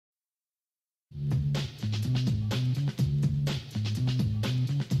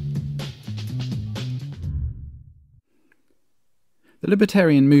The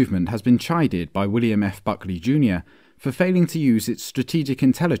libertarian movement has been chided by William F. Buckley Jr. for failing to use its strategic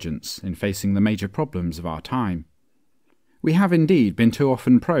intelligence in facing the major problems of our time. We have indeed been too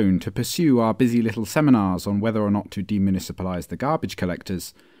often prone to pursue our busy little seminars on whether or not to demunicipalise the garbage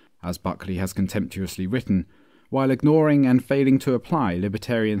collectors, as Buckley has contemptuously written, while ignoring and failing to apply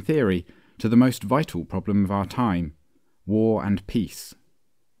libertarian theory to the most vital problem of our time, war and peace.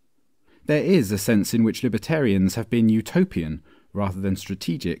 There is a sense in which libertarians have been utopian rather than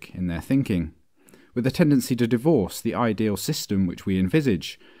strategic in their thinking, with a tendency to divorce the ideal system which we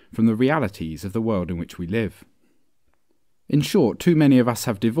envisage from the realities of the world in which we live. In short, too many of us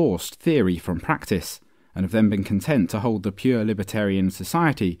have divorced theory from practice, and have then been content to hold the pure libertarian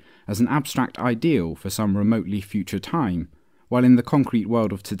society as an abstract ideal for some remotely future time, while in the concrete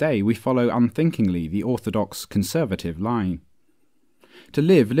world of today we follow unthinkingly the orthodox conservative line. To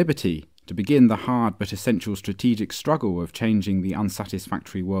live liberty, to begin the hard but essential strategic struggle of changing the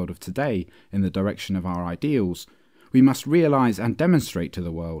unsatisfactory world of today in the direction of our ideals, we must realise and demonstrate to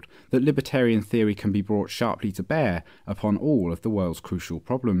the world that libertarian theory can be brought sharply to bear upon all of the world's crucial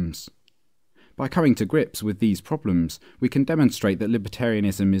problems. By coming to grips with these problems, we can demonstrate that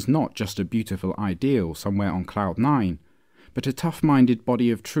libertarianism is not just a beautiful ideal somewhere on cloud 9, but a tough-minded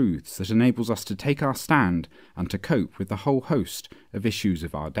body of truths that enables us to take our stand and to cope with the whole host of issues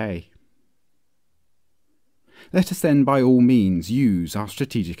of our day. Let us then by all means use our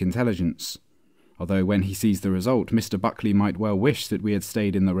strategic intelligence. Although when he sees the result, Mr. Buckley might well wish that we had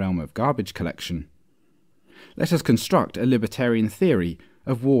stayed in the realm of garbage collection. Let us construct a libertarian theory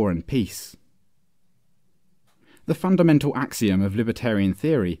of war and peace. The fundamental axiom of libertarian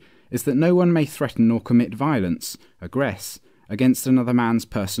theory is that no one may threaten or commit violence, aggress, against another man's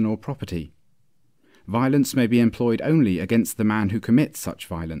person or property. Violence may be employed only against the man who commits such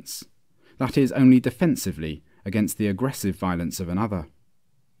violence, that is, only defensively against the aggressive violence of another.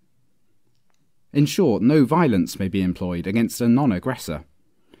 In short, no violence may be employed against a non-aggressor.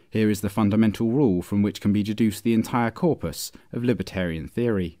 Here is the fundamental rule from which can be deduced the entire corpus of libertarian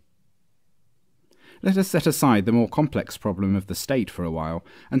theory. Let us set aside the more complex problem of the state for a while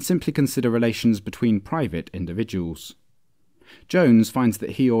and simply consider relations between private individuals. Jones finds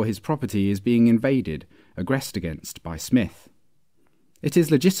that he or his property is being invaded, aggressed against by Smith. It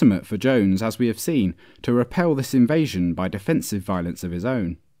is legitimate for Jones, as we have seen, to repel this invasion by defensive violence of his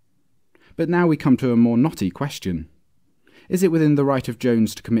own. But now we come to a more knotty question. Is it within the right of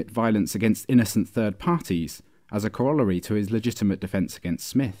Jones to commit violence against innocent third parties, as a corollary to his legitimate defence against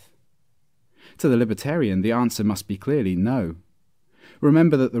Smith? To the libertarian, the answer must be clearly no.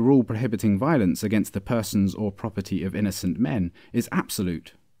 Remember that the rule prohibiting violence against the persons or property of innocent men is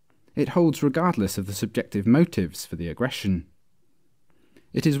absolute. It holds regardless of the subjective motives for the aggression.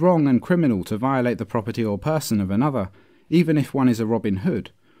 It is wrong and criminal to violate the property or person of another, even if one is a Robin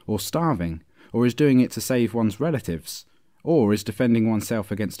Hood, or starving, or is doing it to save one's relatives, or is defending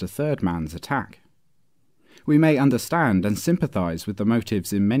oneself against a third man's attack. We may understand and sympathise with the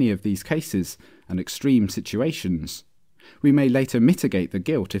motives in many of these cases and extreme situations. We may later mitigate the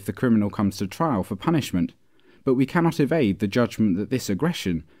guilt if the criminal comes to trial for punishment, but we cannot evade the judgment that this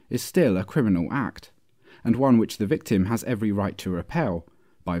aggression is still a criminal act, and one which the victim has every right to repel,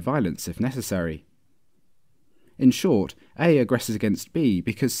 by violence if necessary. In short, A aggresses against B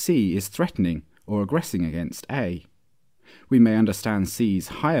because C is threatening or aggressing against A. We may understand C's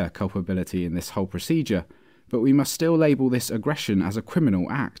higher culpability in this whole procedure, but we must still label this aggression as a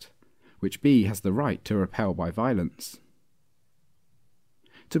criminal act, which B has the right to repel by violence.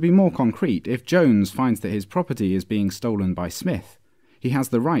 To be more concrete, if Jones finds that his property is being stolen by Smith, he has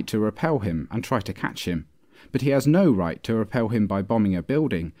the right to repel him and try to catch him, but he has no right to repel him by bombing a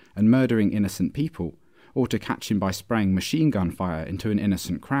building and murdering innocent people, or to catch him by spraying machine gun fire into an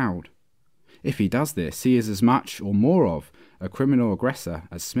innocent crowd. If he does this, he is as much, or more of, a criminal aggressor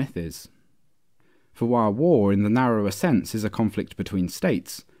as Smith is. For while war, in the narrower sense, is a conflict between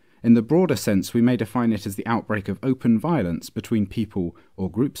states, in the broader sense we may define it as the outbreak of open violence between people or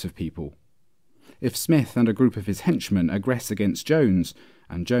groups of people. If Smith and a group of his henchmen aggress against Jones,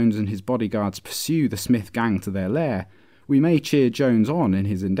 and Jones and his bodyguards pursue the Smith gang to their lair, we may cheer Jones on in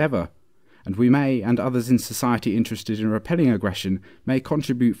his endeavour, and we may, and others in society interested in repelling aggression, may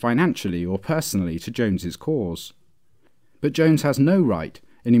contribute financially or personally to Jones's cause. But Jones has no right,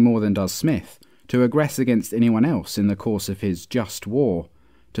 any more than does Smith, to aggress against anyone else in the course of his just war,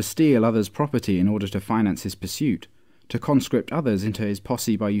 to steal others' property in order to finance his pursuit, to conscript others into his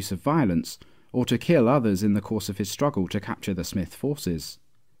posse by use of violence, or to kill others in the course of his struggle to capture the Smith forces.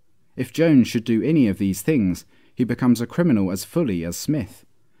 If Jones should do any of these things, he becomes a criminal as fully as Smith,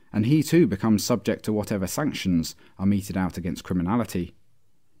 and he too becomes subject to whatever sanctions are meted out against criminality.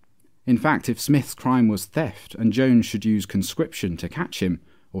 In fact, if Smith's crime was theft and Jones should use conscription to catch him,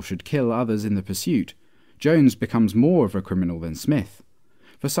 or should kill others in the pursuit, Jones becomes more of a criminal than Smith.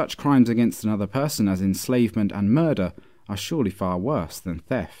 For such crimes against another person as enslavement and murder are surely far worse than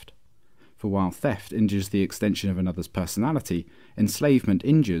theft. For while theft injures the extension of another's personality, enslavement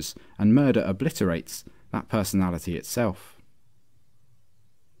injures and murder obliterates that personality itself.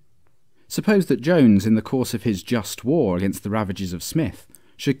 Suppose that Jones, in the course of his just war against the ravages of Smith,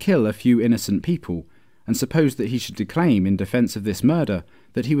 should kill a few innocent people, and suppose that he should declaim in defence of this murder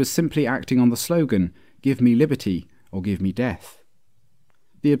that he was simply acting on the slogan, "Give me liberty or give me death."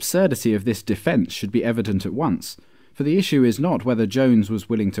 The absurdity of this defence should be evident at once, for the issue is not whether Jones was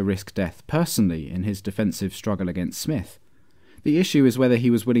willing to risk death personally in his defensive struggle against Smith. The issue is whether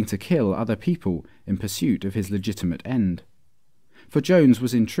he was willing to kill other people in pursuit of his legitimate end. For Jones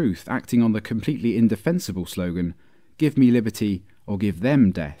was in truth acting on the completely indefensible slogan, "Give me liberty or give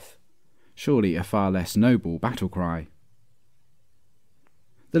them death," surely a far less noble battle cry.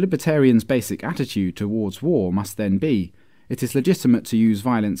 The libertarian's basic attitude towards war must then be, it is legitimate to use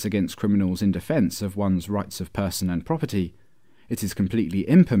violence against criminals in defence of one's rights of person and property. It is completely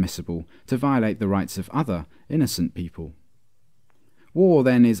impermissible to violate the rights of other, innocent people. War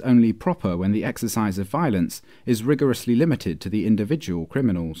then is only proper when the exercise of violence is rigorously limited to the individual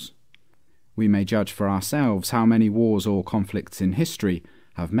criminals. We may judge for ourselves how many wars or conflicts in history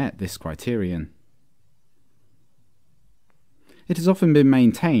have met this criterion. It has often been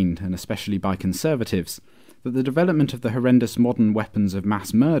maintained, and especially by conservatives, that the development of the horrendous modern weapons of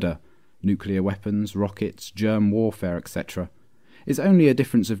mass murder, nuclear weapons, rockets, germ warfare, etc., is only a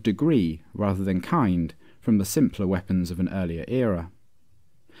difference of degree rather than kind from the simpler weapons of an earlier era.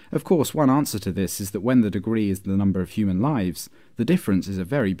 Of course, one answer to this is that when the degree is the number of human lives, the difference is a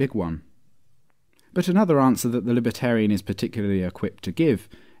very big one. But another answer that the libertarian is particularly equipped to give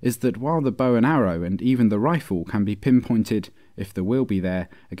is that while the bow and arrow and even the rifle can be pinpointed, if the will be there,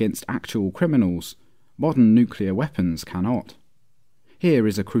 against actual criminals, modern nuclear weapons cannot. Here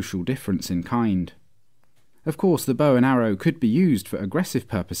is a crucial difference in kind. Of course, the bow and arrow could be used for aggressive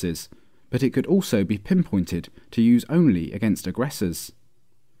purposes, but it could also be pinpointed to use only against aggressors.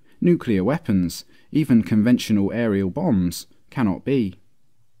 Nuclear weapons, even conventional aerial bombs, cannot be.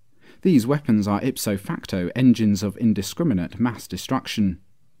 These weapons are ipso facto engines of indiscriminate mass destruction.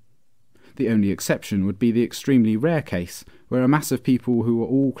 The only exception would be the extremely rare case where a mass of people who were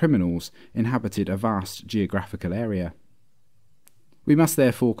all criminals inhabited a vast geographical area. We must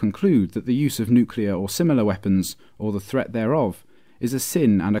therefore conclude that the use of nuclear or similar weapons, or the threat thereof, is a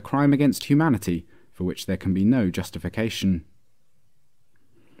sin and a crime against humanity for which there can be no justification.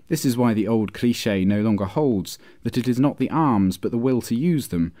 This is why the old cliché no longer holds that it is not the arms but the will to use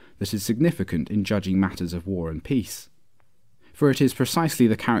them that is significant in judging matters of war and peace. For it is precisely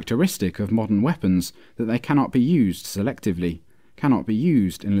the characteristic of modern weapons that they cannot be used selectively, cannot be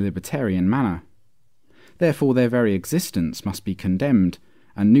used in a libertarian manner. Therefore their very existence must be condemned,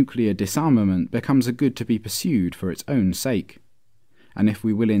 and nuclear disarmament becomes a good to be pursued for its own sake. And if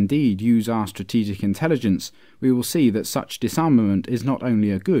we will indeed use our strategic intelligence, we will see that such disarmament is not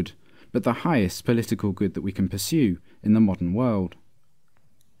only a good, but the highest political good that we can pursue in the modern world.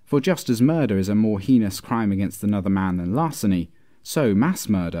 For just as murder is a more heinous crime against another man than larceny, so mass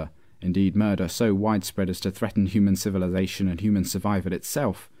murder, indeed murder so widespread as to threaten human civilization and human survival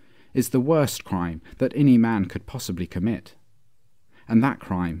itself, is the worst crime that any man could possibly commit. And that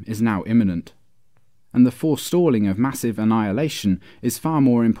crime is now imminent. And the forestalling of massive annihilation is far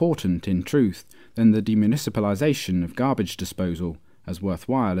more important, in truth, than the demunicipalization of garbage disposal, as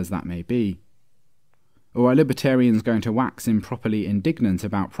worthwhile as that may be. Or are libertarians going to wax improperly indignant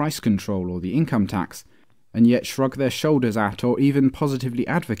about price control or the income tax, and yet shrug their shoulders at or even positively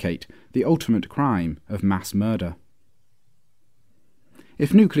advocate the ultimate crime of mass murder?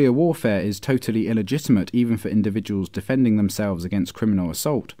 If nuclear warfare is totally illegitimate even for individuals defending themselves against criminal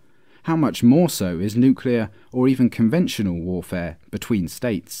assault, how much more so is nuclear or even conventional warfare between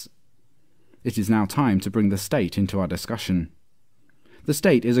states? It is now time to bring the state into our discussion. The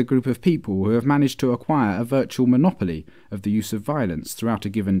state is a group of people who have managed to acquire a virtual monopoly of the use of violence throughout a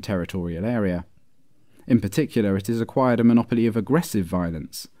given territorial area. In particular, it has acquired a monopoly of aggressive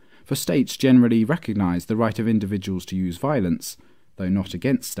violence, for states generally recognise the right of individuals to use violence, though not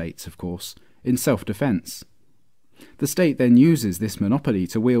against states, of course, in self-defence. The state then uses this monopoly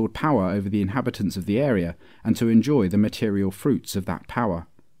to wield power over the inhabitants of the area and to enjoy the material fruits of that power.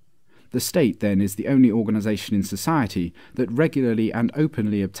 The state then is the only organisation in society that regularly and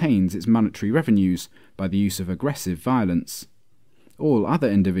openly obtains its monetary revenues by the use of aggressive violence. All other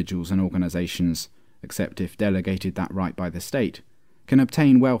individuals and organizations, except if delegated that right by the state, can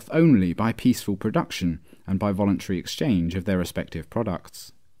obtain wealth only by peaceful production and by voluntary exchange of their respective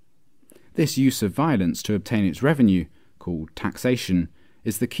products. This use of violence to obtain its revenue, called taxation,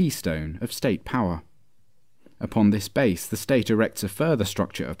 is the keystone of state power. Upon this base, the state erects a further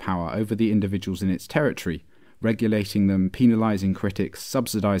structure of power over the individuals in its territory, regulating them, penalizing critics,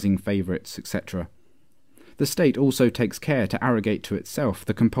 subsidizing favorites, etc. The state also takes care to arrogate to itself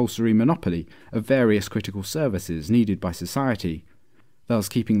the compulsory monopoly of various critical services needed by society, thus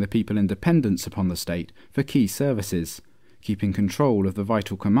keeping the people in dependence upon the state for key services, keeping control of the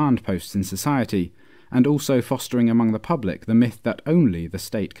vital command posts in society, and also fostering among the public the myth that only the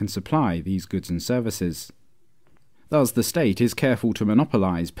state can supply these goods and services. Thus the state is careful to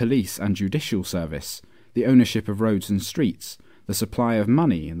monopolize police and judicial service, the ownership of roads and streets, the supply of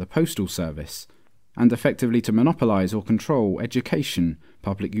money and the postal service, and effectively to monopolize or control education,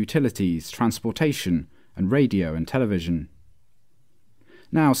 public utilities, transportation, and radio and television.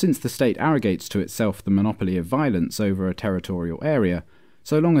 Now, since the state arrogates to itself the monopoly of violence over a territorial area,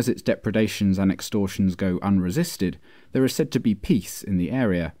 so long as its depredations and extortions go unresisted, there is said to be peace in the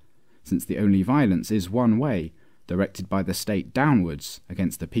area, since the only violence is one way, directed by the state downwards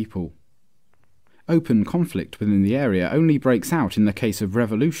against the people. Open conflict within the area only breaks out in the case of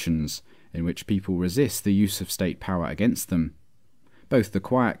revolutions, in which people resist the use of state power against them. Both the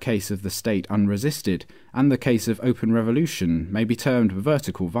quiet case of the state unresisted and the case of open revolution may be termed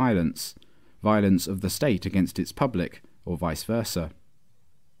vertical violence, violence of the state against its public, or vice versa.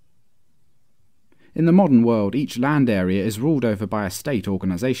 In the modern world, each land area is ruled over by a state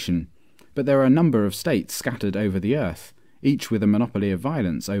organization, but there are a number of states scattered over the earth, each with a monopoly of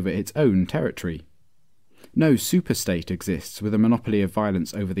violence over its own territory. No superstate exists with a monopoly of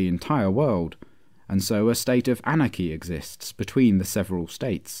violence over the entire world, and so a state of anarchy exists between the several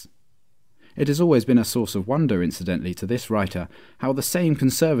states. It has always been a source of wonder, incidentally, to this writer, how the same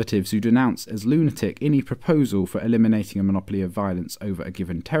conservatives who denounce as lunatic any proposal for eliminating a monopoly of violence over a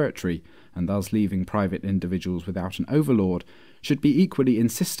given territory, and thus leaving private individuals without an overlord, should be equally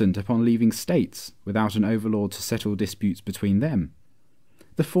insistent upon leaving states without an overlord to settle disputes between them.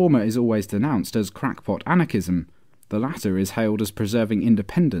 The former is always denounced as crackpot anarchism, the latter is hailed as preserving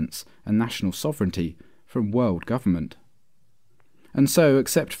independence and national sovereignty from world government. And so,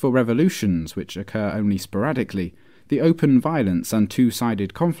 except for revolutions, which occur only sporadically, the open violence and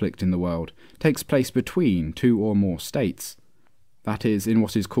two-sided conflict in the world takes place between two or more states, that is, in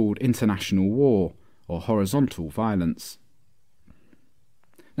what is called international war, or horizontal violence.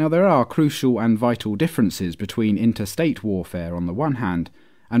 Now, there are crucial and vital differences between interstate warfare on the one hand,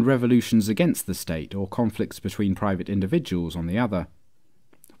 and revolutions against the state or conflicts between private individuals on the other.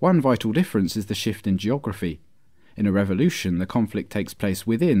 One vital difference is the shift in geography. In a revolution, the conflict takes place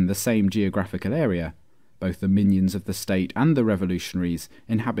within the same geographical area. Both the minions of the state and the revolutionaries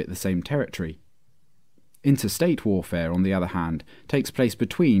inhabit the same territory. Interstate warfare, on the other hand, takes place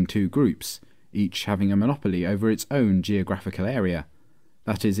between two groups, each having a monopoly over its own geographical area.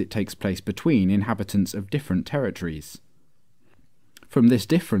 That is, it takes place between inhabitants of different territories. From this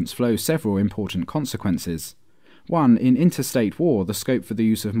difference flow several important consequences. One, in interstate war, the scope for the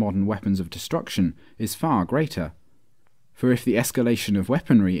use of modern weapons of destruction is far greater. For if the escalation of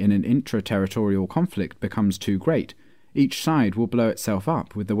weaponry in an intra-territorial conflict becomes too great, each side will blow itself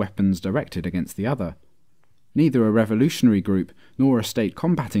up with the weapons directed against the other. Neither a revolutionary group nor a state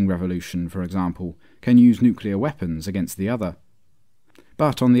combating revolution, for example, can use nuclear weapons against the other.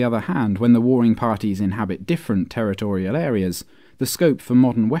 But on the other hand, when the warring parties inhabit different territorial areas, the scope for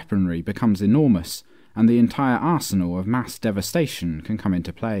modern weaponry becomes enormous, and the entire arsenal of mass devastation can come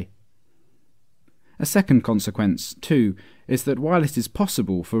into play. A second consequence, too, is that while it is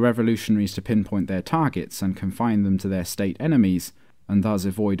possible for revolutionaries to pinpoint their targets and confine them to their state enemies, and thus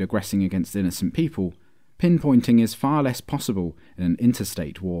avoid aggressing against innocent people, pinpointing is far less possible in an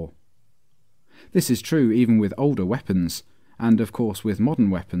interstate war. This is true even with older weapons, and of course with modern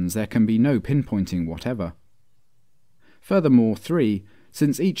weapons there can be no pinpointing whatever. Furthermore, 3.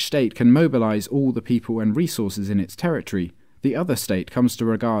 Since each state can mobilize all the people and resources in its territory, the other state comes to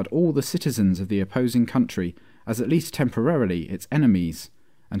regard all the citizens of the opposing country as at least temporarily its enemies,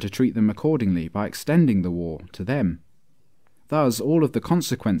 and to treat them accordingly by extending the war to them. Thus, all of the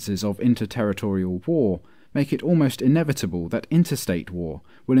consequences of interterritorial war make it almost inevitable that interstate war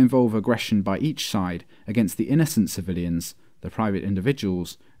will involve aggression by each side against the innocent civilians, the private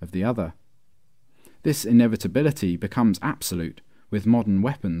individuals, of the other. This inevitability becomes absolute with modern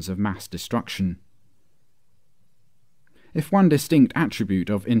weapons of mass destruction. If one distinct attribute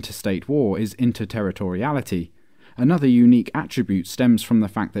of interstate war is interterritoriality, another unique attribute stems from the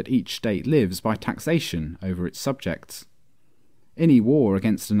fact that each state lives by taxation over its subjects. Any war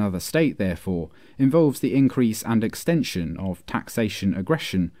against another state, therefore, involves the increase and extension of taxation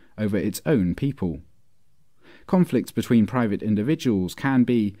aggression over its own people. Conflicts between private individuals can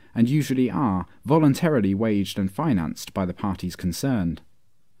be, and usually are, voluntarily waged and financed by the parties concerned.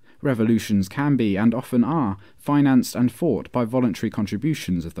 Revolutions can be, and often are, financed and fought by voluntary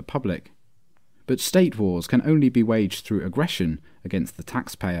contributions of the public. But state wars can only be waged through aggression against the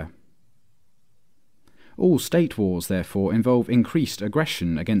taxpayer. All state wars, therefore, involve increased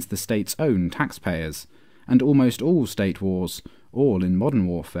aggression against the state's own taxpayers, and almost all state wars, all in modern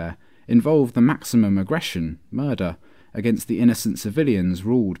warfare, involve the maximum aggression, murder, against the innocent civilians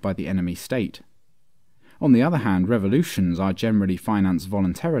ruled by the enemy state. On the other hand, revolutions are generally financed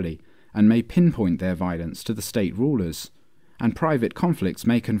voluntarily, and may pinpoint their violence to the state rulers, and private conflicts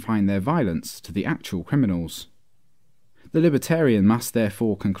may confine their violence to the actual criminals. The libertarian must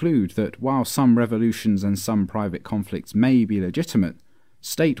therefore conclude that while some revolutions and some private conflicts may be legitimate,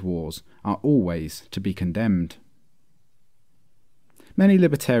 state wars are always to be condemned. Many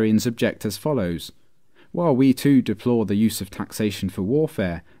libertarians object as follows. While we too deplore the use of taxation for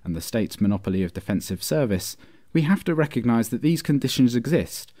warfare and the state's monopoly of defensive service, we have to recognise that these conditions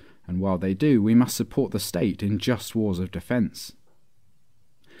exist, and while they do, we must support the state in just wars of defence.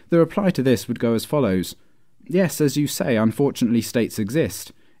 The reply to this would go as follows. Yes, as you say, unfortunately states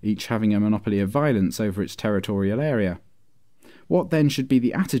exist, each having a monopoly of violence over its territorial area. What then should be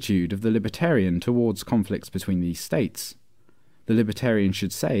the attitude of the libertarian towards conflicts between these states? The libertarian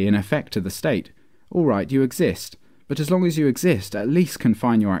should say, in effect, to the state, all right, you exist, but as long as you exist, at least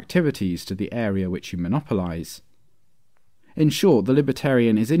confine your activities to the area which you monopolise. In short, the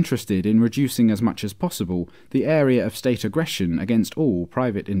libertarian is interested in reducing as much as possible the area of state aggression against all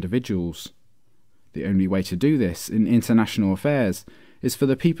private individuals. The only way to do this in international affairs is for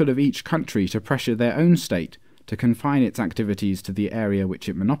the people of each country to pressure their own state to confine its activities to the area which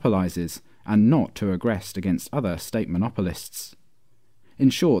it monopolises, and not to aggress against other state monopolists. In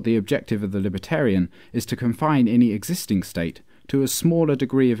short, the objective of the libertarian is to confine any existing state to as small a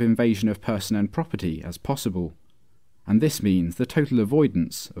degree of invasion of person and property as possible, and this means the total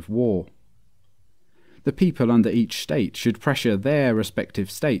avoidance of war. The people under each state should pressure their respective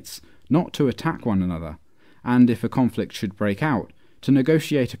states not to attack one another, and if a conflict should break out, to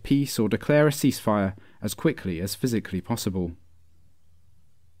negotiate a peace or declare a ceasefire as quickly as physically possible.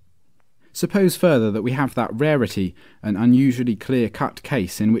 Suppose further that we have that rarity, an unusually clear-cut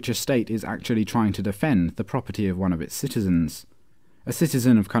case in which a state is actually trying to defend the property of one of its citizens. A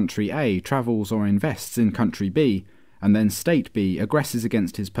citizen of country A travels or invests in country B, and then state B aggresses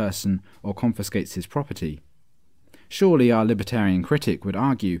against his person or confiscates his property. Surely our libertarian critic would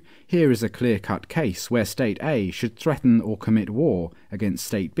argue, here is a clear-cut case where State A should threaten or commit war against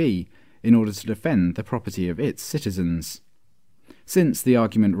State B in order to defend the property of its citizens. Since, the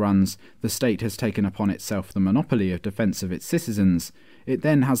argument runs, the state has taken upon itself the monopoly of defence of its citizens, it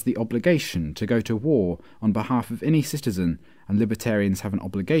then has the obligation to go to war on behalf of any citizen, and libertarians have an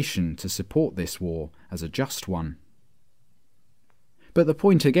obligation to support this war as a just one. But the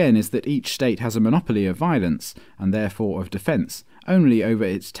point again is that each state has a monopoly of violence, and therefore of defence, only over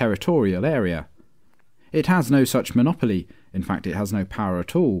its territorial area. It has no such monopoly, in fact it has no power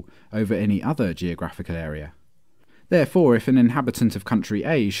at all, over any other geographical area. Therefore, if an inhabitant of country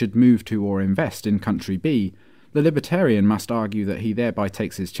A should move to or invest in country B, the libertarian must argue that he thereby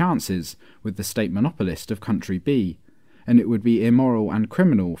takes his chances with the state monopolist of country B, and it would be immoral and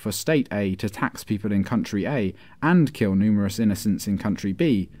criminal for State A to tax people in country A and kill numerous innocents in country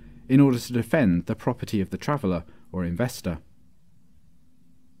B in order to defend the property of the traveller or investor.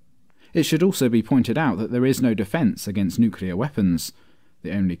 It should also be pointed out that there is no defence against nuclear weapons.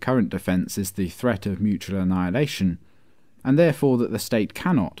 The only current defence is the threat of mutual annihilation, and therefore that the state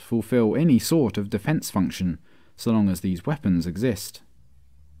cannot fulfil any sort of defence function so long as these weapons exist.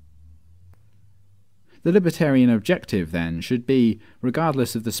 The libertarian objective, then, should be,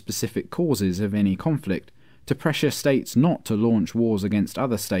 regardless of the specific causes of any conflict, to pressure states not to launch wars against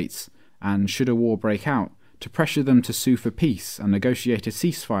other states, and, should a war break out, to pressure them to sue for peace and negotiate a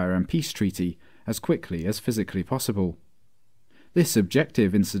ceasefire and peace treaty as quickly as physically possible. This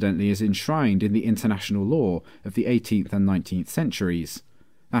objective, incidentally, is enshrined in the international law of the 18th and 19th centuries.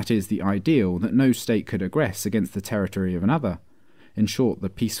 That is, the ideal that no state could aggress against the territory of another. In short, the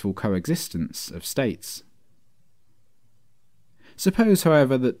peaceful coexistence of states. Suppose,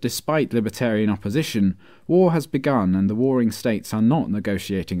 however, that despite libertarian opposition, war has begun and the warring states are not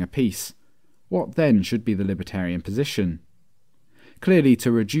negotiating a peace. What then should be the libertarian position? clearly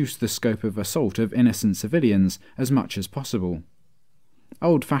to reduce the scope of assault of innocent civilians as much as possible.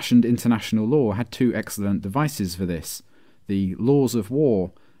 Old-fashioned international law had two excellent devices for this, the laws of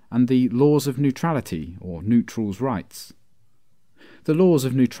war and the laws of neutrality, or neutrals' rights. The laws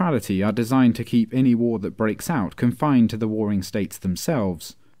of neutrality are designed to keep any war that breaks out confined to the warring states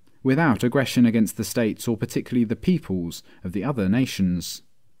themselves, without aggression against the states or particularly the peoples of the other nations.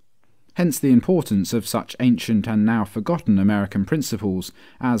 Hence the importance of such ancient and now forgotten American principles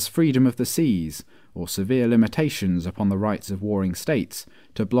as freedom of the seas, or severe limitations upon the rights of warring states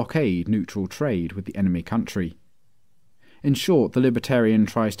to blockade neutral trade with the enemy country. In short, the libertarian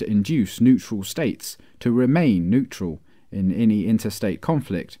tries to induce neutral states to remain neutral in any interstate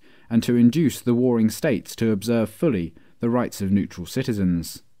conflict, and to induce the warring states to observe fully the rights of neutral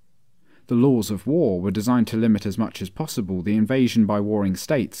citizens. The laws of war were designed to limit as much as possible the invasion by warring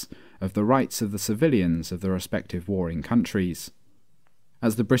states of the rights of the civilians of the respective warring countries.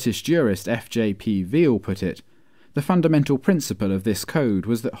 As the British jurist F.J.P. Veal put it, the fundamental principle of this code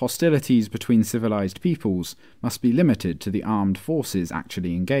was that hostilities between civilized peoples must be limited to the armed forces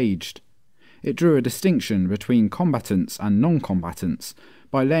actually engaged. It drew a distinction between combatants and non-combatants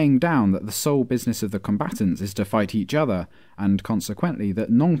by laying down that the sole business of the combatants is to fight each other, and consequently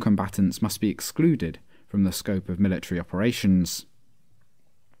that non-combatants must be excluded from the scope of military operations.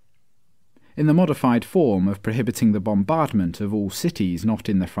 In the modified form of prohibiting the bombardment of all cities not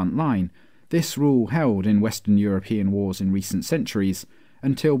in the front line, this rule held in Western European wars in recent centuries,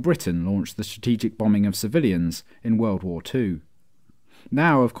 until Britain launched the strategic bombing of civilians in World War II.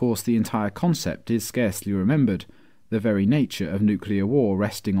 Now, of course, the entire concept is scarcely remembered, the very nature of nuclear war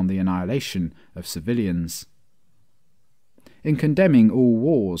resting on the annihilation of civilians. In condemning all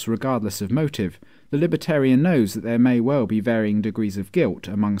wars, regardless of motive, the libertarian knows that there may well be varying degrees of guilt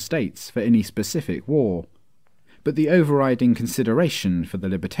among states for any specific war. But the overriding consideration for the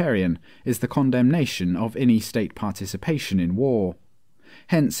libertarian is the condemnation of any state participation in war.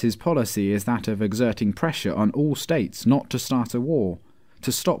 Hence his policy is that of exerting pressure on all states not to start a war,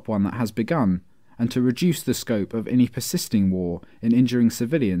 to stop one that has begun, and to reduce the scope of any persisting war in injuring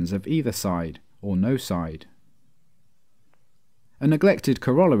civilians of either side or no side. A neglected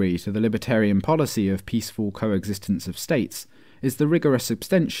corollary to the libertarian policy of peaceful coexistence of states is the rigorous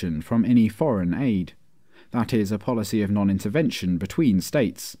abstention from any foreign aid. That is, a policy of non-intervention between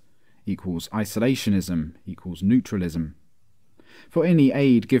states equals isolationism equals neutralism. For any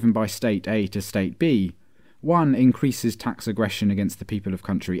aid given by State A to State B, 1 increases tax aggression against the people of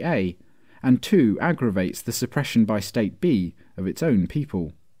country A, and 2 aggravates the suppression by State B of its own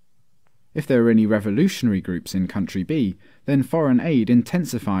people. If there are any revolutionary groups in country B, then foreign aid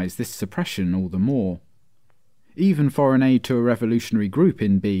intensifies this suppression all the more. Even foreign aid to a revolutionary group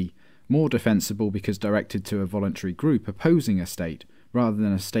in B, more defensible because directed to a voluntary group opposing a state rather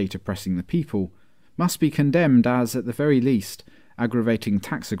than a state oppressing the people, must be condemned as, at the very least, aggravating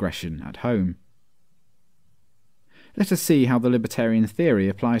tax aggression at home. Let us see how the libertarian theory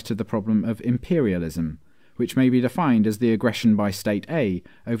applies to the problem of imperialism, which may be defined as the aggression by State A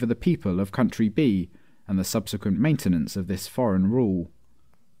over the people of country B and the subsequent maintenance of this foreign rule.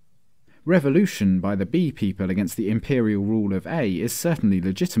 Revolution by the B people against the imperial rule of A is certainly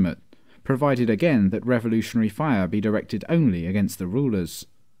legitimate, provided again that revolutionary fire be directed only against the rulers.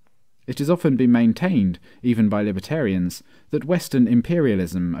 It has often been maintained, even by libertarians, that Western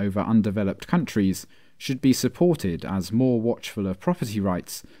imperialism over undeveloped countries should be supported as more watchful of property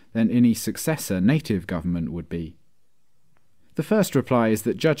rights than any successor native government would be. The first reply is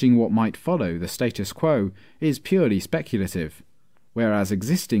that judging what might follow the status quo is purely speculative, whereas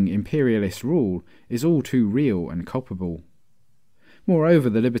existing imperialist rule is all too real and culpable. Moreover,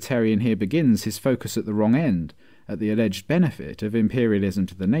 the libertarian here begins his focus at the wrong end, at the alleged benefit of imperialism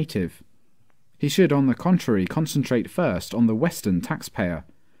to the native. He should, on the contrary, concentrate first on the Western taxpayer,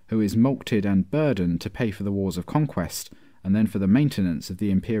 who is mulcted and burdened to pay for the wars of conquest, and then for the maintenance of the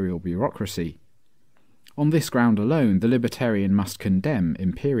imperial bureaucracy. On this ground alone, the libertarian must condemn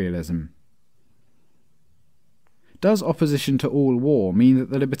imperialism. Does opposition to all war mean that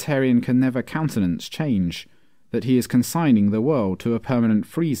the libertarian can never countenance change, that he is consigning the world to a permanent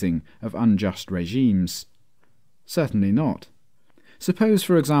freezing of unjust regimes? Certainly not. Suppose,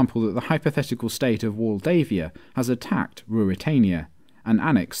 for example, that the hypothetical state of Moldavia has attacked Ruritania and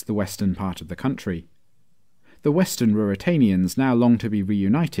annexed the western part of the country. The western Ruritanians now long to be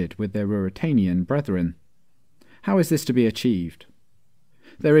reunited with their Ruritanian brethren. How is this to be achieved?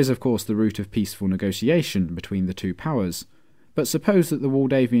 There is, of course, the route of peaceful negotiation between the two powers, but suppose that the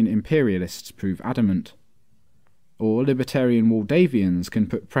Moldavian imperialists prove adamant. Or libertarian Moldavians can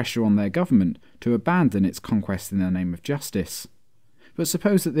put pressure on their government to abandon its conquest in the name of justice. But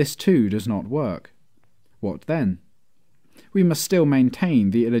suppose that this too does not work. What then? We must still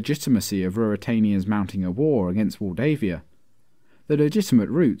maintain the illegitimacy of Ruritanians mounting a war against Moldavia. The legitimate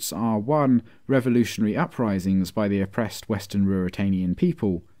routes are 1. Revolutionary uprisings by the oppressed Western Ruritanian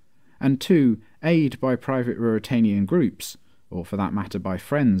people, and 2. Aid by private Ruritanian groups, or for that matter by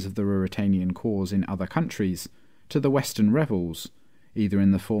friends of the Ruritanian cause in other countries, to the Western rebels, either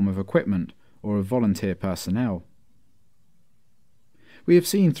in the form of equipment or of volunteer personnel. We have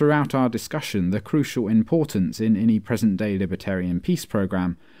seen throughout our discussion the crucial importance in any present-day libertarian peace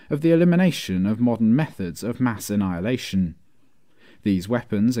programme of the elimination of modern methods of mass annihilation. These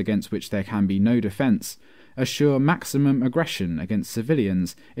weapons, against which there can be no defence, assure maximum aggression against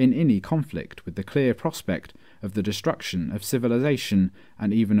civilians in any conflict, with the clear prospect of the destruction of civilization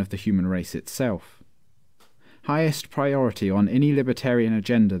and even of the human race itself. Highest priority on any libertarian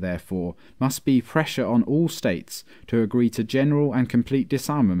agenda, therefore, must be pressure on all states to agree to general and complete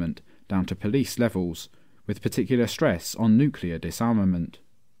disarmament down to police levels, with particular stress on nuclear disarmament.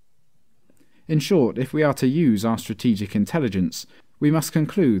 In short, if we are to use our strategic intelligence, we must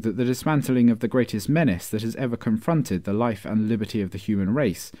conclude that the dismantling of the greatest menace that has ever confronted the life and liberty of the human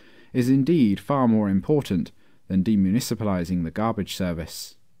race is indeed far more important than demunicipalizing the garbage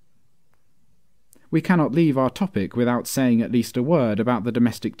service. We cannot leave our topic without saying at least a word about the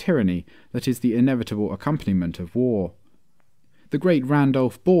domestic tyranny that is the inevitable accompaniment of war. The great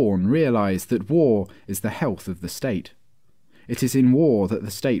Randolph Bourne realized that war is the health of the state. It is in war that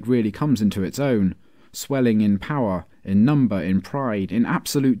the state really comes into its own, swelling in power, in number, in pride, in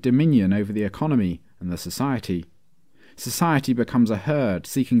absolute dominion over the economy and the society. Society becomes a herd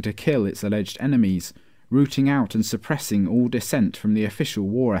seeking to kill its alleged enemies, rooting out and suppressing all dissent from the official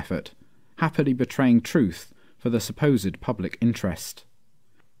war effort, happily betraying truth for the supposed public interest.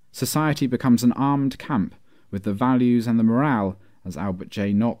 Society becomes an armed camp with the values and the morale, as Albert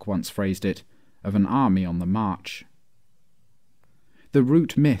J. Nock once phrased it, of an army on the march. The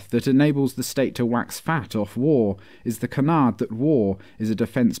root myth that enables the state to wax fat off war is the canard that war is a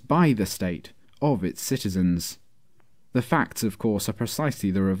defence by the state of its citizens. The facts, of course, are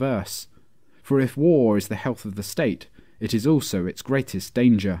precisely the reverse. For if war is the health of the state, it is also its greatest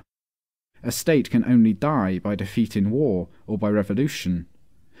danger. A state can only die by defeat in war or by revolution.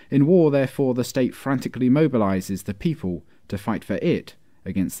 In war, therefore, the state frantically mobilizes the people to fight for it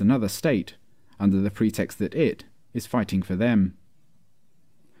against another state, under the pretext that it is fighting for them.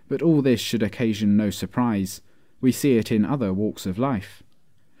 But all this should occasion no surprise. We see it in other walks of life.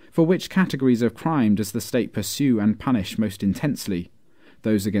 For which categories of crime does the state pursue and punish most intensely?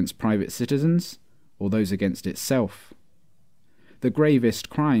 Those against private citizens, or those against itself? The gravest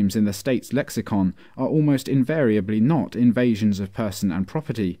crimes in the state's lexicon are almost invariably not invasions of person and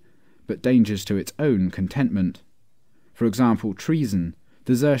property, but dangers to its own contentment. For example, treason,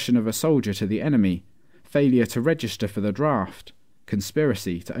 desertion of a soldier to the enemy, failure to register for the draft,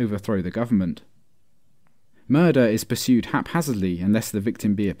 conspiracy to overthrow the government. Murder is pursued haphazardly unless the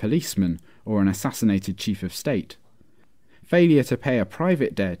victim be a policeman or an assassinated chief of state. Failure to pay a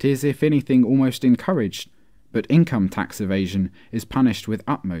private debt is, if anything, almost encouraged, but income tax evasion is punished with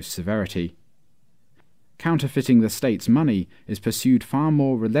utmost severity. Counterfeiting the state's money is pursued far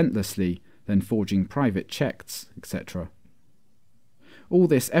more relentlessly than forging private cheques, etc. All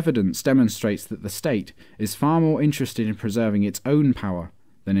this evidence demonstrates that the state is far more interested in preserving its own power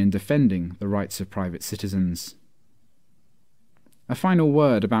than in defending the rights of private citizens. A final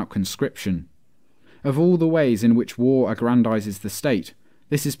word about conscription. Of all the ways in which war aggrandizes the state,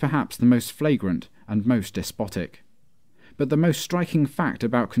 this is perhaps the most flagrant and most despotic. But the most striking fact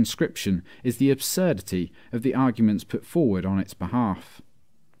about conscription is the absurdity of the arguments put forward on its behalf.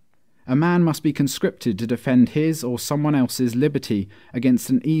 A man must be conscripted to defend his or someone else's liberty against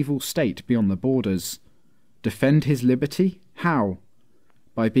an evil state beyond the borders. Defend his liberty? How?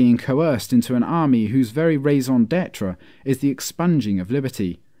 By being coerced into an army whose very raison d'etre is the expunging of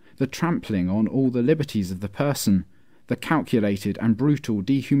liberty, the trampling on all the liberties of the person, the calculated and brutal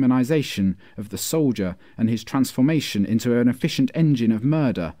dehumanization of the soldier and his transformation into an efficient engine of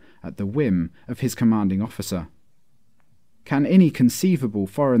murder at the whim of his commanding officer. Can any conceivable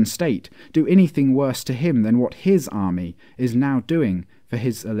foreign state do anything worse to him than what his army is now doing for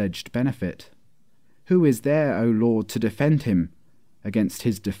his alleged benefit? Who is there, O Lord, to defend him against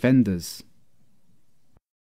his defenders?